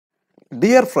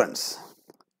Dear friends,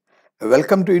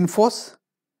 welcome to Infos.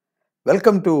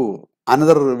 Welcome to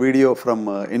another video from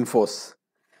Infos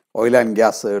Oil and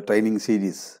Gas Training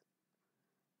Series.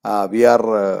 We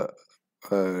are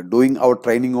doing our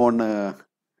training on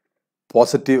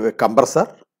positive compressor.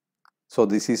 So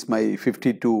this is my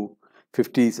 50 to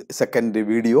 50-second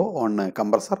video on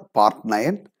compressor, part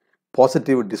 9,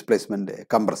 positive displacement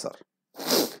compressor.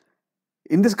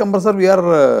 In this compressor, we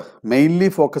are mainly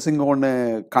focusing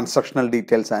on constructional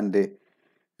details and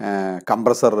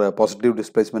compressor positive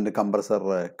displacement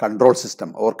compressor control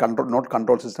system, or control, not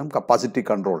control system, capacity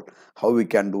control, how we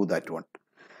can do that one.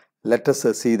 Let us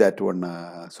see that one.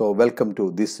 So welcome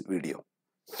to this video.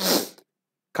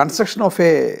 Construction of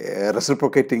a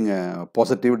reciprocating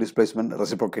positive displacement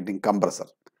reciprocating compressor.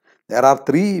 There are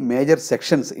three major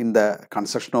sections in the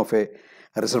construction of a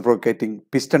reciprocating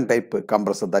piston type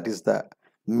compressor, that is the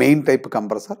main type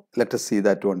compressor. Let us see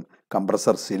that one.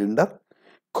 Compressor cylinder,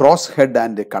 crosshead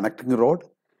and connecting rod,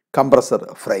 compressor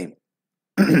frame.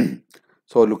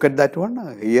 So look at that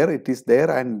one. Here it is there,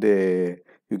 and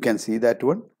you can see that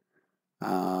one.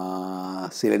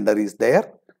 Cylinder is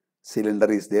there.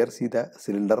 Cylinder is there. See the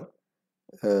cylinder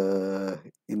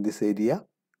in this area.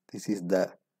 This is the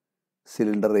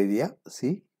cylinder area.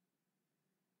 See,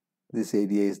 this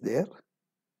area is there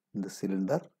in the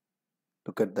cylinder.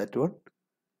 Look at that one.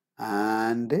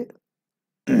 And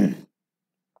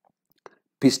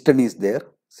piston is there.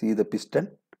 See the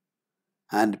piston.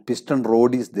 And piston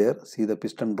rod is there. See the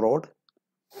piston rod.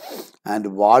 And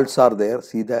valves are there.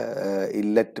 See the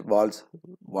inlet valves.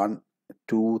 1,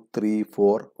 2, 3,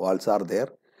 4 valves are there.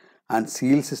 And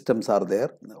seal systems are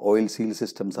there. Oil seal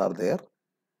systems are there.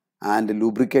 And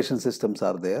lubrication systems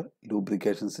are there.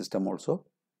 Lubrication system also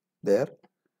there.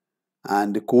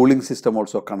 And cooling system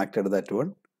also connected, that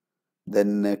one.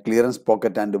 Then clearance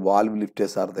pocket and valve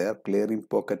lifters are there. Clearing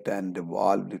pocket and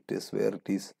valve lifters, where it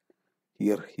is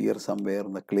here somewhere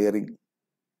in the clearing.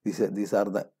 These are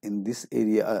the, in this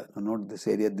area, not this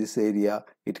area,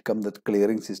 it comes that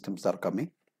clearing systems are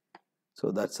coming.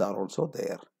 So that's are also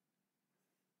there.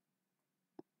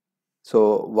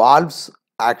 So valves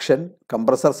action,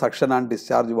 compressor suction and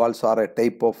discharge valves are a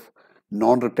type of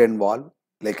non-return valve,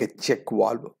 like a check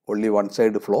valve, only one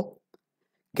side flow.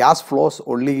 Gas flows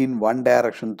only in one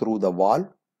direction through the valve.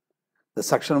 The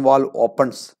suction valve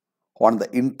opens on the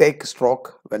intake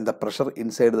stroke when the pressure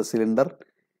inside the cylinder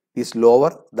is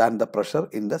lower than the pressure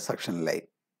in the suction line.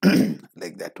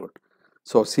 Like that one.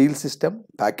 So seal system,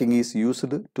 packing is used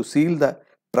to seal the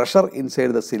pressure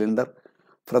inside the cylinder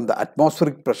from the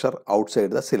atmospheric pressure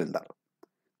outside the cylinder.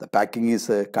 The packing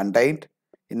is contained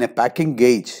in a packing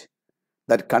gauge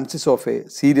that consists of a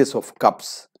series of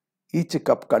cups. Each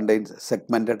cup contains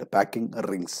segmented packing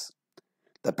rings.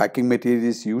 The packing material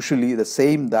is usually the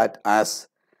same that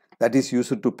is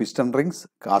used to piston rings,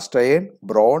 cast iron,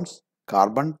 bronze,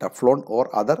 carbon, Teflon or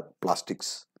other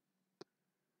plastics.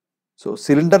 So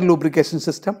cylinder lubrication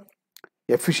system.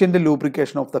 Efficient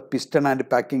lubrication of the piston and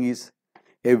packing is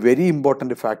a very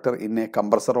important factor in a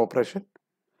compressor operation.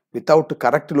 Without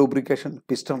correct lubrication,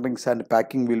 piston rings and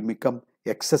packing will become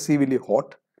excessively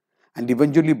hot and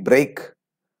eventually break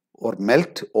or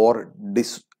melt or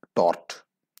distort.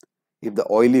 If the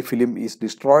oily film is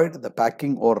destroyed, the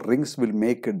packing or rings will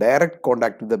make direct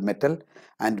contact with the metal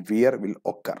and wear will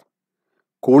occur.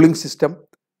 Cooling system.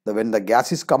 When the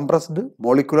gas is compressed,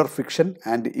 molecular friction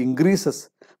increases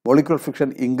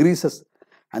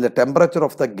and the temperature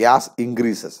of the gas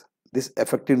increases. This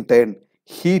effect in turn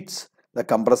heats the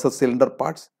compressor cylinder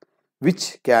parts,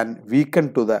 which can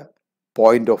weaken to the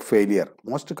point of failure.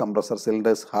 Most compressor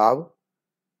cylinders have,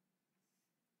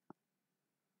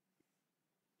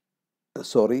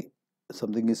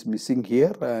 something is missing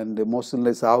here, and most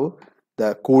cylinders have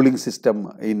the cooling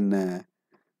system in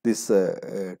this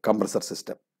compressor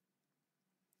system.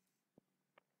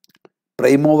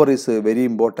 Prime mover is very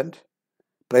important.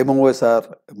 Prime movers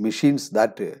are machines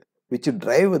that which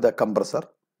drive the compressor.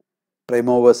 Prime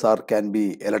movers can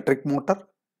be electric motor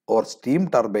or steam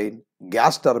turbine,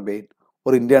 gas turbine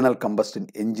or internal combustion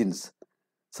engines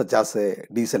such as a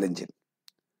diesel engine.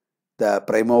 The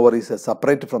prime mover is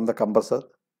separate from the compressor.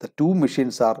 The two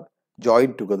machines are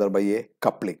joined together by a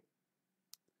coupling.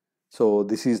 So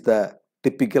this is the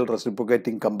typical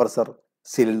reciprocating compressor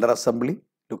cylinder assembly.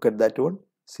 Look at that one.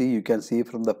 See, you can see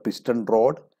from the piston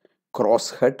rod,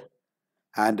 crosshead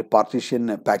and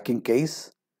partition packing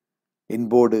case,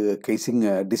 inboard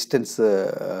casing distance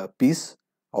piece,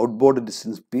 outboard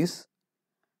distance piece,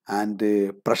 and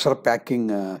pressure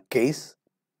packing case,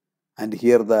 and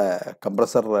here the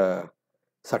compressor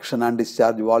Suction and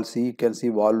discharge valve. See, you can see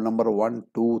valve number 1,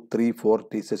 2, 3, 4.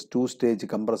 It is a two-stage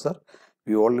compressor.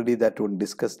 We already that one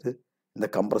discussed. The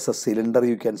compressor cylinder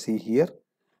you can see here,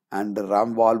 and the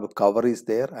ram valve cover is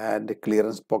there, and the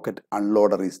clearance pocket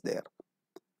unloader is there.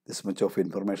 This much of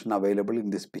information available in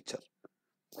this picture.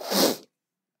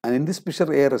 And in this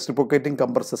picture, a reciprocating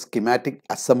compressor schematic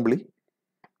assembly.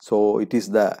 So it is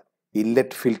the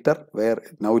inlet filter, where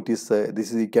now it is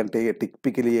this is, you can take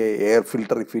typically a air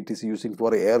filter if it is using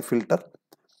for air filter.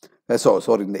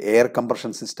 Sorry, in the air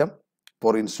compression system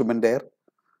for instrument air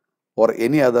or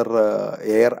any other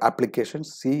air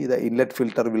applications. See, the inlet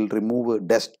filter will remove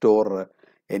dust or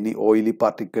any oily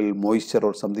particle, moisture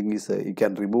or something is you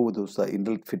can remove those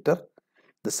inlet filter.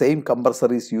 The same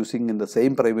compressor is using in the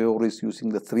same primer is using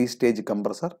the 3-stage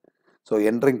compressor. So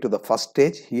entering to the first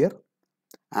stage here,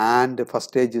 and first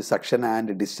stage is suction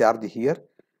and discharge here.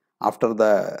 After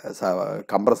the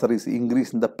compressor is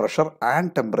increasing the pressure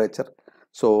and temperature,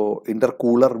 so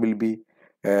intercooler will be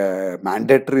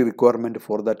mandatory requirement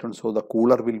for that one. So the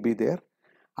cooler will be there.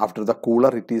 After the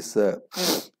cooler, it is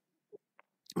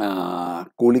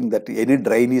cooling that any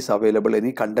drain is available,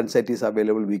 any condensate is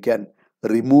available, we can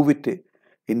remove it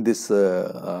in this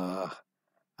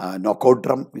knockout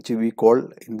drum, which we call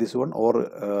in this one,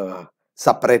 or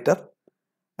separator.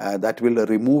 That will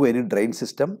remove any drain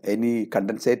system, any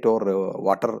condensate or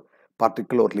water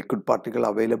particle or liquid particle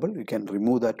available. You can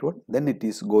remove that one. Then it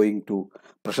is going to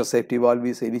pressure safety valve.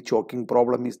 Is any choking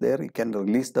problem is there, you can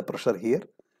release the pressure here,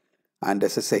 and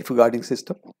as a safeguarding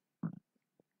system.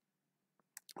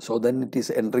 So then it is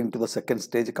entering to the second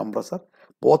stage compressor.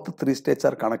 Both 3 stages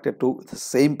are connected to the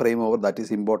same prime mover. That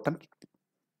is important.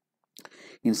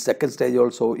 In second stage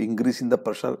also increasing the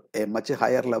pressure a much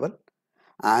higher level,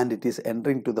 and it is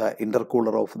entering to the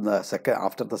intercooler of the second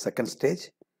after the second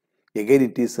stage. Again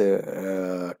it is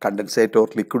a condensate or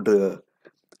liquid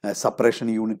separation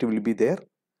unit will be there.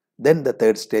 Then the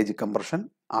third stage compression.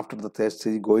 After the third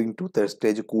stage, going to third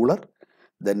stage cooler,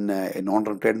 then a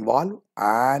non-return valve,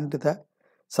 and the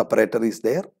separator is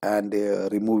there, and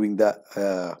removing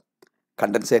the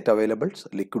condensate available,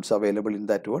 liquids available in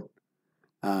that one,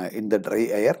 in the dry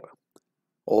air,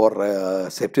 or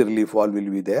safety relief valve will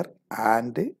be there,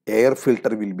 and air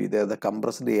filter will be there. The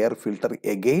compressed air filter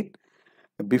again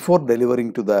before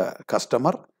delivering to the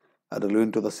customer,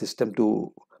 delivering to the system,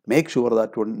 to make sure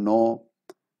that no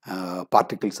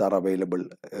particles are available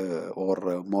or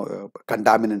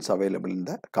contaminants available in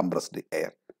the compressed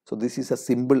air. So this is a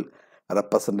simple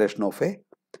representation of a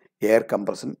air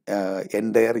compression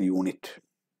end air unit.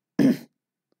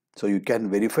 So you can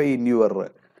verify in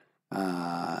your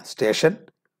station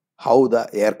how the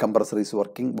air compressor is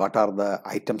working, what are the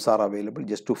items are available,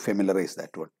 just to familiarize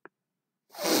that one.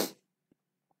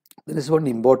 There is one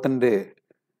important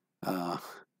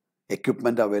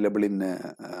equipment available in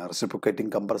reciprocating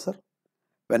compressor.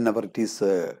 Whenever it is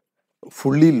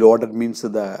fully loaded, means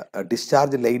the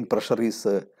discharge line pressure is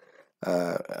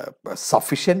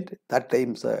sufficient, that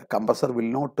times compressor will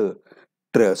not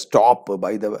stop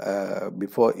by the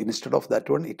before. Instead of that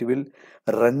one, it will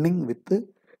running with the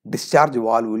discharge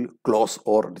valve will close,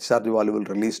 or discharge valve will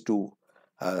release to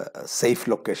safe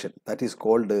location. That is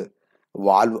called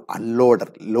valve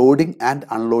unloader, loading and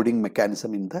unloading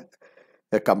mechanism in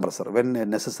the compressor. When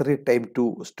necessary time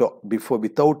to stop before,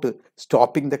 without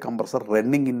stopping the compressor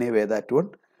running in a way that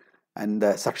one, and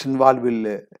the suction valve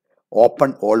will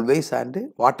open always,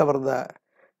 and whatever the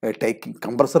taking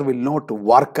compressor will not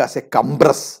work as a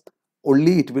compress,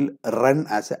 only it will run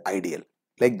as a ideal.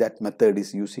 Like that method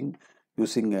is using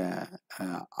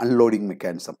unloading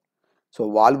mechanism.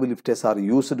 So valve lifters are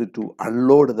used to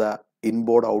unload the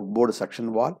inboard outboard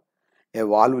suction valve. A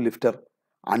valve lifter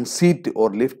unseat or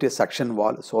lift a suction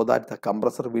valve so that the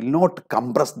compressor will not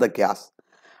compress the gas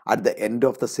at the end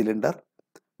of the cylinder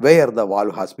where the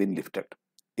valve has been lifted.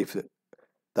 If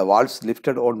the valves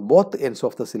lifted on both ends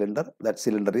of the cylinder, that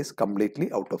cylinder is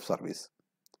completely out of service.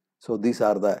 So these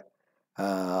are the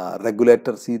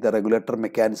regulator. See the regulator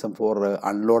mechanism for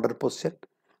unloaded position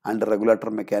and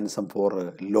regulator mechanism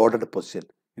for loaded position.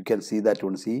 You can see that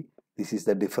one. See, this is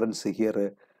the difference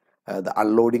here, the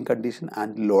unloading condition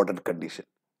and loaded condition.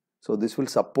 So this will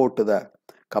support the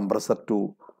compressor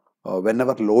to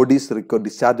whenever load is required,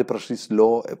 discharge pressure is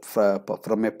low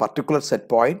from a particular set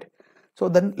point, so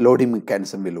then loading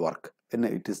mechanism will work. When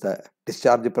it is the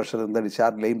discharge pressure and the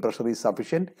discharge line pressure is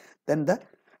sufficient, then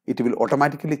it will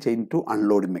automatically change to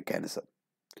unloading mechanism.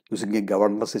 Using a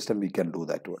governor system, we can do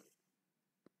that one.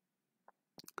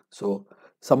 So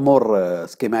some more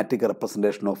schematic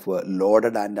representation of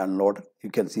loaded and unloaded. You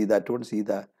can see that one. See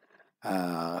the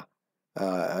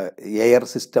air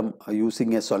system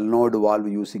using a solenoid valve,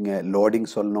 using a loading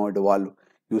solenoid valve,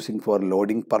 using for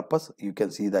loading purpose. You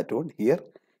can see that one here.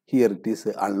 Here it is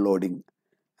unloading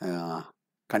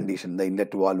condition. The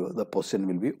inlet valve, the position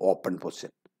will be open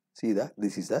position. See that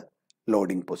this is the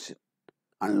loading position,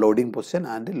 unloading position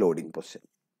and loading position.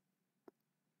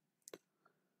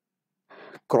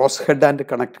 Crosshead and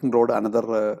connecting rod,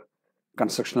 another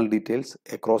constructional details.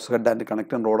 A crosshead and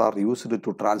connecting rod are used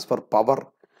to transfer power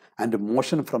and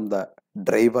motion from the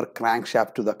driver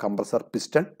crankshaft to the compressor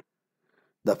piston.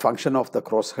 The function of the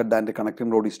crosshead and connecting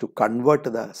rod is to convert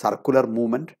the circular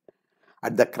movement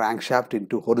at the crankshaft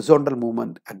into horizontal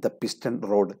movement at the piston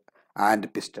rod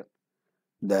and piston.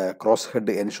 The crosshead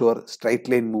ensure straight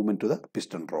line movement to the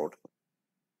piston rod.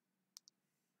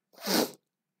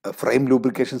 A frame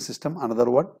lubrication system, another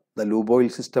one. The lube oil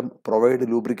system provide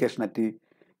lubrication at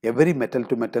every metal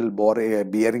to metal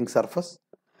bearing surface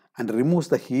and removes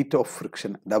the heat of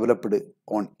friction developed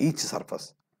on each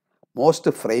surface.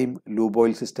 Most frame lube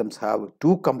oil systems have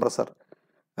two compressor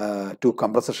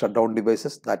shutdown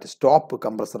devices that stop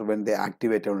compressor when they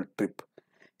activate on a trip.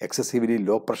 Excessively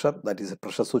low pressure, that is a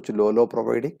pressure switch low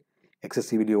providing.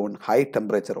 Excessively on high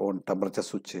temperature, on temperature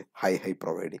switch high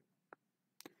providing.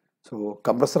 So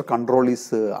compressor control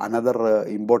is another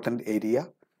important area.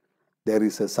 There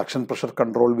is a suction pressure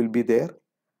control will be there,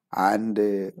 and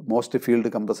most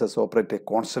field compressors operate a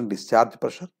constant discharge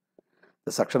pressure.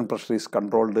 The suction pressure is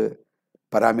control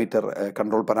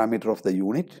parameter of the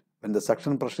unit. When the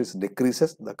suction pressure is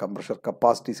decreases, the compressor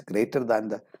capacity is greater than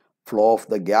the flow of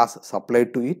the gas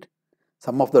supplied to it.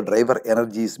 Some of the driver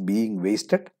energy is being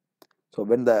wasted. So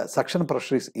when the suction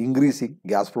pressure is increasing,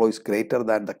 gas flow is greater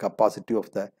than the capacity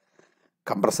of the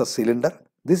compressor cylinder.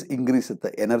 This increases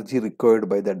the energy required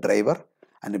by the driver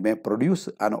and may produce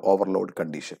an overload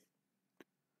condition.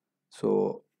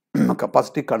 So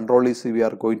capacity control is we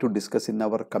are going to discuss in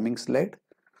our coming slide.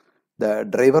 The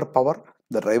driver power,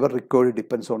 the driver required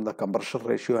depends on the compressor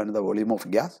ratio and the volume of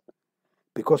gas.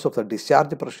 Because of the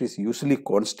discharge pressure is usually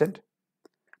constant,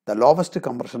 the lowest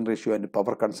compression ratio and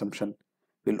power consumption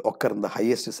will occur in the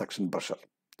highest suction pressure.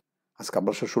 As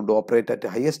compressor should operate at the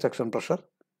highest suction pressure,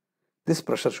 this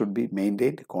pressure should be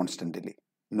maintained constantly.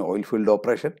 In oil field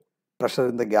operation, pressure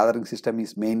in the gathering system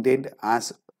is maintained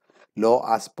as low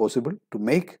as possible to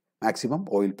make maximum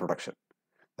oil production.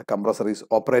 The compressor is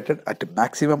operated at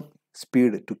maximum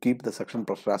speed to keep the suction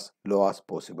pressure as low as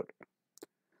possible.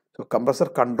 So compressor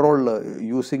control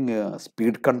using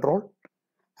speed control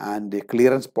and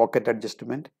clearance pocket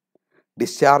adjustment,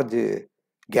 discharge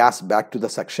gas back to the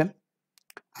suction,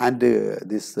 and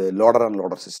this loader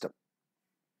unloader system.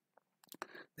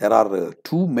 There are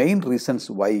two main reasons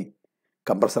why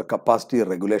compressor capacity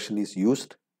regulation is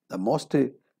used. The most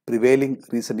prevailing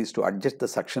reason is to adjust the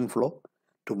suction flow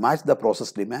to match the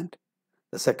process demand.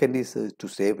 The second is to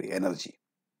save energy.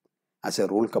 As a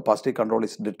rule, capacity control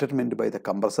is determined by the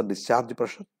compressor discharge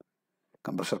pressure.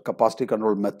 Compressor capacity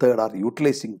control method are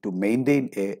utilizing to maintain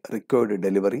a required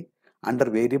delivery under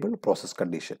variable process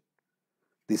condition.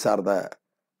 These are the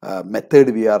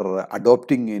method we are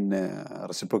adopting in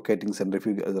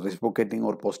reciprocating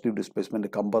or positive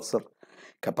displacement compressor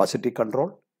capacity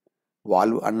control,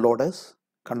 valve unloaders,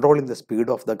 controlling the speed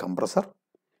of the compressor,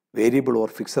 variable or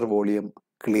fixed volume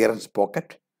clearance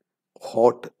pocket,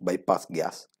 hot bypass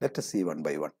gas. Let us see one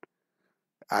by one.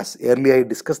 As earlier I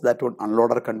discussed that one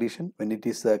unloader condition, when it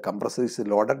is compressor is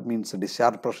loaded means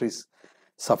discharge pressure is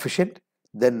sufficient,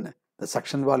 then the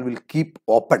suction valve will keep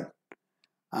open.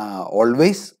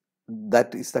 Always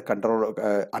that is the control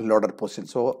unloaded position.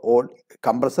 So all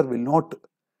compressor will not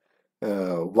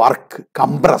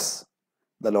compress.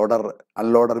 The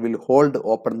unloader will hold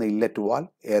open the inlet valve,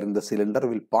 air in the cylinder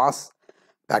will pass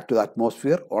back to the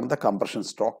atmosphere on the compression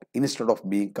stroke instead of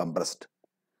being compressed.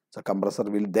 So compressor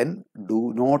will then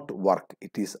do not work,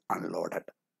 it is unloaded.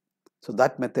 So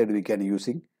that method we can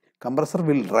using. Compressor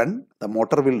will run, the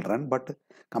motor will run, but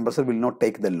compressor will not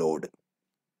take the load.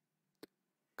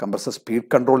 Compressor speed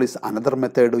control is another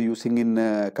method using in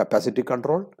capacity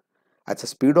control. As the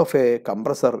speed of a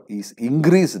compressor is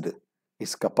increased,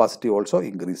 its capacity also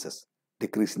increases.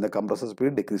 Decreasing the compressor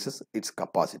speed decreases its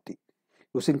capacity.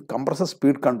 Using compressor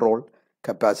speed control,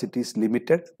 capacity is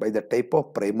limited by the type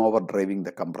of prime mover driving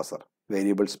the compressor.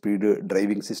 Variable speed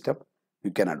driving system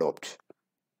you can adopt.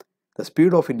 The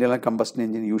speed of internal combustion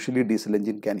engine, usually diesel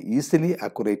engine, can easily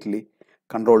accurately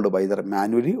controlled by either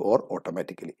manually or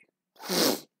automatically.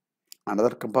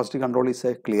 Another capacity control is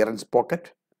a clearance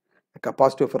pocket. The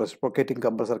capacity of a reciprocating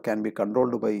compressor can be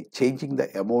controlled by changing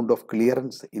the amount of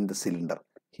clearance in the cylinder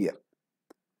here.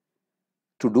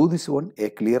 To do this one, a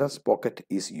clearance pocket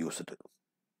is used.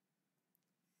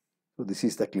 So this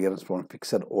is the clearance from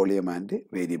fixed oleum and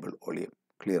variable oleum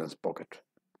clearance pocket.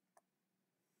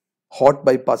 Hot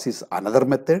bypass is another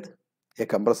method. A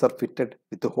compressor fitted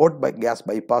with hot gas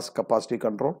bypass capacity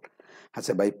control has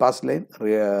a bypass line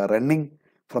running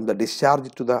from the discharge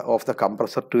of the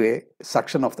compressor to a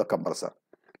suction of the compressor.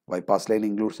 Bypass line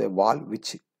includes a valve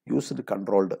which used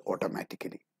controlled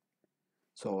automatically.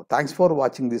 So thanks for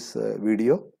watching this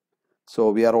video.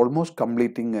 So we are almost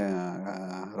completing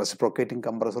reciprocating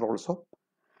compressor also.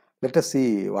 Let us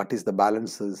see what is the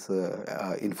balances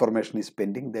information is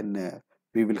pending. Then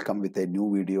we will come with a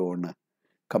new video on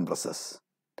compressors.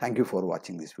 Thank you for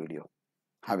watching this video.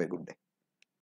 Have a good day.